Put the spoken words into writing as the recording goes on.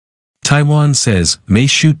Taiwan says may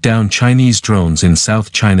shoot down Chinese drones in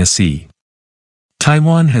South China Sea.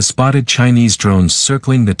 Taiwan has spotted Chinese drones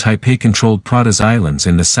circling the Taipei-controlled Pratas Islands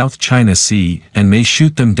in the South China Sea and may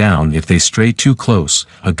shoot them down if they stray too close,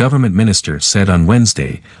 a government minister said on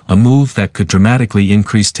Wednesday, a move that could dramatically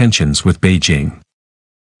increase tensions with Beijing.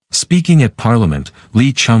 Speaking at Parliament,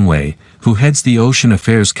 Li Chengwei, who heads the Ocean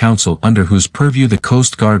Affairs Council under whose purview the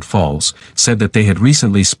Coast Guard falls, said that they had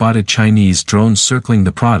recently spotted Chinese drones circling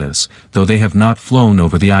the Pratas, though they have not flown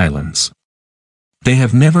over the islands. They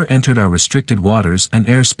have never entered our restricted waters and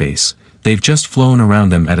airspace, they've just flown around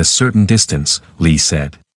them at a certain distance, Li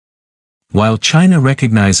said. While China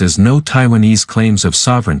recognizes no Taiwanese claims of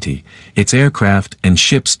sovereignty, its aircraft and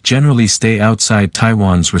ships generally stay outside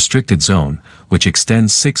Taiwan's restricted zone, which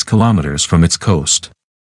extends 6 kilometers from its coast.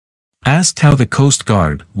 Asked how the Coast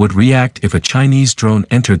Guard would react if a Chinese drone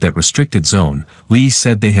entered that restricted zone, Li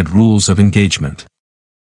said they had rules of engagement.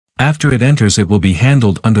 After it enters, it will be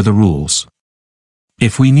handled under the rules.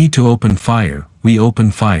 If we need to open fire, we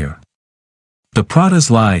open fire. The Pratas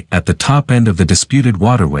lie at the top end of the disputed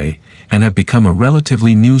waterway and have become a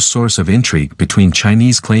relatively new source of intrigue between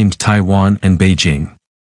Chinese-claimed Taiwan and Beijing.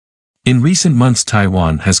 In recent months,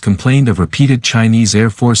 Taiwan has complained of repeated Chinese Air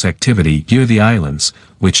Force activity near the islands,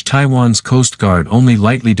 which Taiwan's Coast Guard only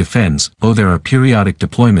lightly defends, though there are periodic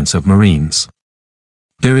deployments of Marines.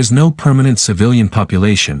 There is no permanent civilian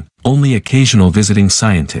population, only occasional visiting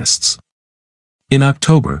scientists. In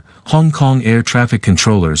October, Hong Kong air traffic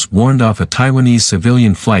controllers warned off a Taiwanese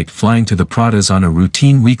civilian flight flying to the Pratas on a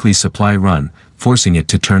routine weekly supply run, forcing it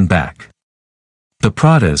to turn back. The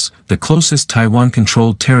Pratas, the closest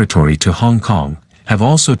Taiwan-controlled territory to Hong Kong, have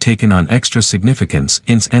also taken on extra significance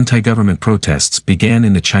since anti-government protests began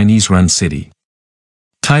in the Chinese-run city.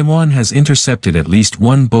 Taiwan has intercepted at least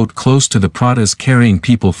one boat close to the Pratas carrying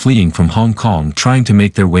people fleeing from Hong Kong trying to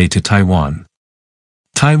make their way to Taiwan.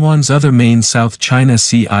 Taiwan's other main South China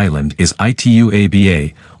Sea island is Itu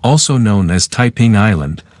Aba, also known as Taiping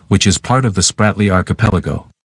Island, which is part of the Spratly Archipelago.